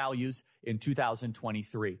biblical values in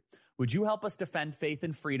 2023. Would you help us defend faith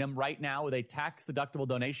and freedom right now with a tax-deductible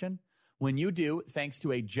donation? When you do, thanks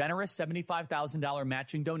to a generous $75,000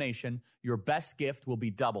 matching donation, your best gift will be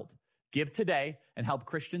doubled. Give today and help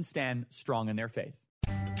Christians stand strong in their faith.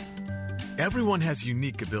 Everyone has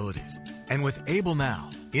unique abilities. And with Able Now,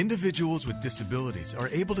 individuals with disabilities are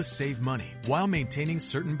able to save money while maintaining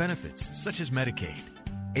certain benefits, such as Medicaid.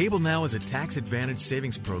 Able Now is a tax-advantaged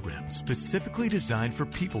savings program specifically designed for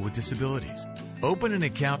people with disabilities. Open an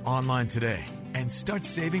account online today and start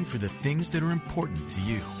saving for the things that are important to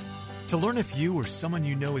you. To learn if you or someone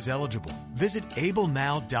you know is eligible, visit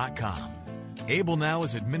ablenow.com. Able Now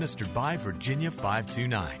is administered by Virginia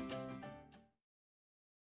 529.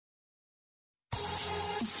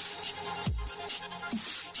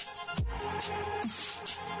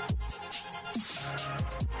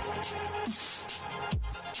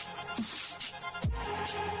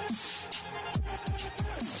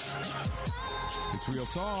 It's Real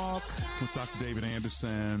Talk with Dr. David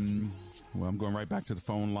Anderson. Well, I'm going right back to the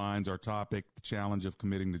phone lines. Our topic, the challenge of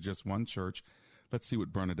committing to just one church. Let's see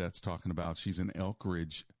what Bernadette's talking about. She's in Elk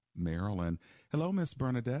Ridge, Maryland. Hello, Miss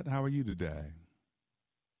Bernadette. How are you today?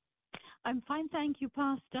 I'm fine, thank you,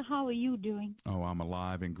 Pastor. How are you doing? Oh, I'm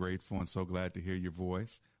alive and grateful and so glad to hear your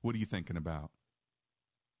voice. What are you thinking about?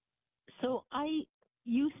 So I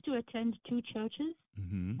used to attend 2 churches,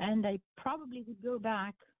 and I probably would go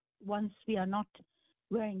back once we are not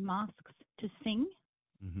wearing masks to sing.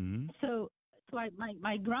 So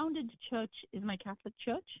my grounded church is my Catholic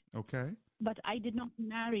church. Okay. But I did not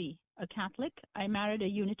marry a Catholic. I married a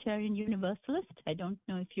Unitarian Universalist. I don't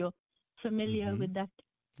know if you're familiar with that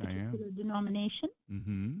particular denomination.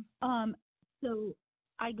 So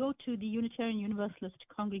I go to the Unitarian Universalist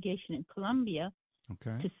congregation in Columbia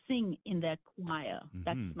to sing in their choir.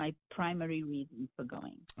 That's my primary reason for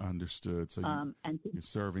going. Understood. So you're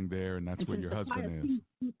serving there, and that's where your husband is.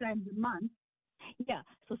 2 times a month. Yeah.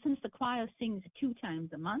 So since the choir sings 2 times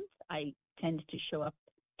a month, I tend to show up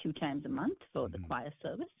 2 times a month for the choir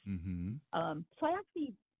service. So I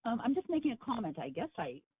actually, I'm just making a comment. I guess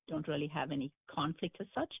I don't really have any conflict as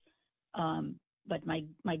such. But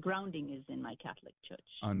my grounding is in my Catholic church.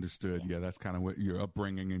 Understood. Yeah, that's kind of what your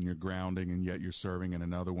upbringing and your grounding, and yet you're serving in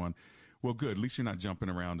another one. Well, good. At least you're not jumping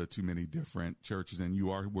around to too many different churches, and you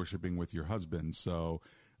are worshiping with your husband. So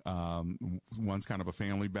one's kind of a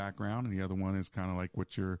family background, and the other one is kind of like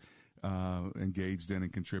what you're engaged in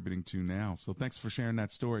and contributing to now. So thanks for sharing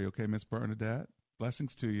that story. Okay, Miss Bernadette.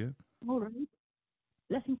 Blessings to you. All right.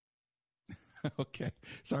 Blessings. Okay.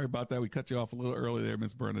 Sorry about that. We cut you off a little early there,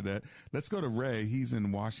 Miss Bernadette. Let's go to Ray. He's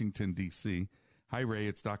in Washington, D.C. Hi, Ray.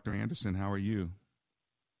 It's Dr. Anderson. How are you?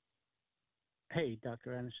 Hey,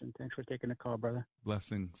 Dr. Anderson. Thanks for taking the call, brother.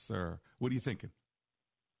 Blessings, sir. What are you thinking?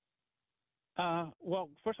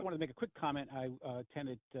 Well, first I want to make a quick comment. I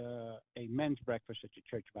attended a men's breakfast at your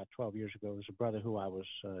church about 12 years ago. It was a brother who I was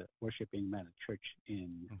worshiping at a church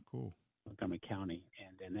in Montgomery County,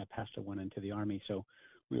 and then that pastor went into the Army, so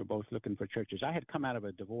we were both looking for churches. I had come out of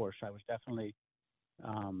a divorce. I was definitely,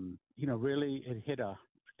 really it hit a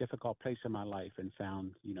difficult place in my life and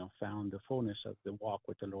found the fullness of the walk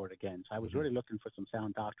with the Lord again. So I was really looking for some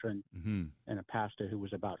sound doctrine and a pastor who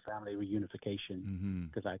was about family reunification,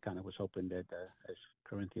 because I kind of was hoping that, as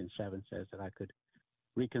Corinthians 7 says, that I could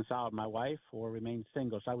reconcile with my wife or remain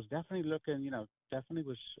single. So I was definitely looking, definitely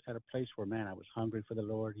was at a place where, man, I was hungry for the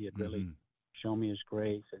Lord. He had really shown me his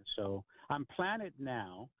grace. And so I'm planted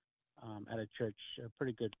now at a church, a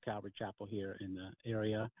pretty good Calvary Chapel here in the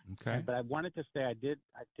area. Okay. But I wanted to say I did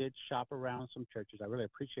shop around some churches. I really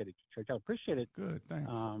appreciated your church. I appreciated, good,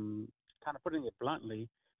 thanks. Kind of putting it bluntly,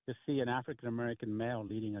 to see an African-American male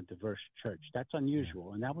leading a diverse church. That's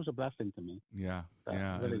unusual, and that was a blessing to me. Yeah, so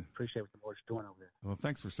I really appreciate what the Lord's doing over there. Well,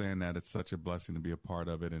 thanks for saying that. It's such a blessing to be a part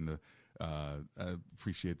of it, and I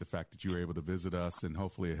appreciate the fact that you were able to visit us, and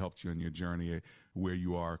hopefully it helped you in your journey where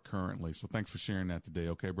you are currently. So thanks for sharing that today.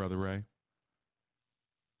 Okay, Brother Ray?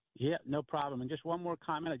 Yeah, no problem. And just one more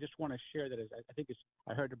comment. I just want to share that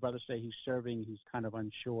I heard the brother say he's serving, he's kind of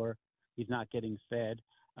unsure, he's not getting fed.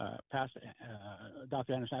 Pastor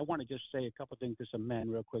Dr. Anderson, I want to just say a couple things to some men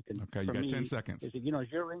real quick. And okay, you got 10 seconds. Is that, as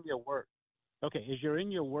you're in your word, as you're in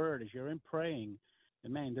your word, as you're in praying,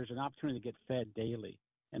 and man, there's an opportunity to get fed daily.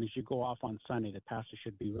 And as you go off on Sunday, the pastor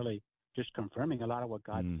should be really just confirming a lot of what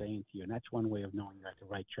God's saying to you. And that's one way of knowing you're at the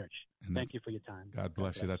right church. And thank you for your time. God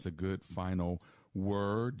bless you. That's a good final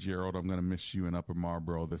word. Gerald, I'm going to miss you in Upper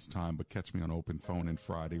Marlboro this time, but catch me on Open Phone in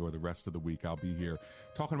Friday or the rest of the week. I'll be here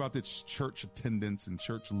talking about this church attendance and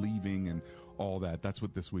church leaving and all that. That's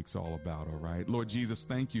what this week's all about, all right? Lord Jesus,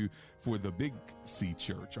 thank you for the Big C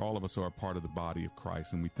Church. All of us are a part of the body of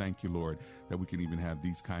Christ, and we thank you, Lord, that we can even have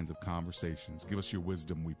these kinds of conversations. Give us your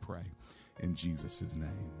wisdom, we pray. In Jesus' name,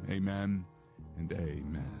 amen and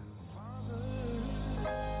amen.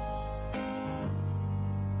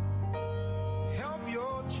 Help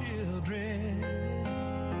your children.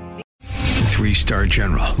 3-star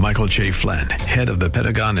General Michael J. Flynn, head of the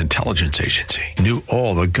Pentagon Intelligence Agency, knew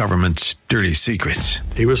all the government's dirty secrets.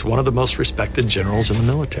 He was one of the most respected generals in the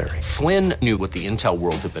military. Flynn knew what the intel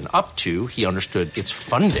world had been up to. He understood its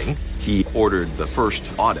funding. He ordered the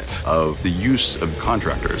first audit of the use of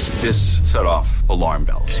contractors. This set off alarm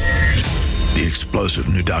bells. The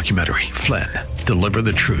explosive new documentary, Flynn, Deliver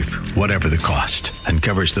the Truth, Whatever the Cost,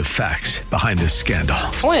 uncovers the facts behind this scandal.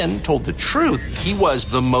 Flynn told the truth. He was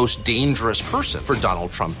the most dangerous person for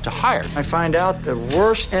Donald Trump to hire. I find out the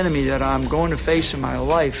worst enemy that I'm going to face in my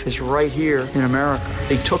life is right here in America.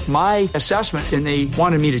 They took my assessment and they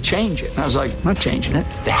wanted me to change it. And I was like, I'm not changing it.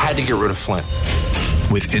 They had to get rid of Flynn.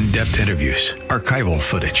 With in-depth interviews, archival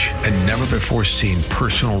footage, and never-before-seen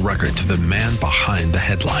personal records of the man behind the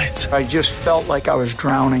headlines. I just felt like I was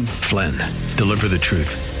drowning. Flynn, Deliver the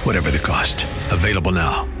Truth, Whatever the Cost. Available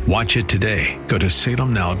now. Watch it today. Go to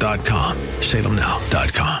salemnow.com.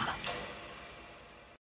 salemnow.com.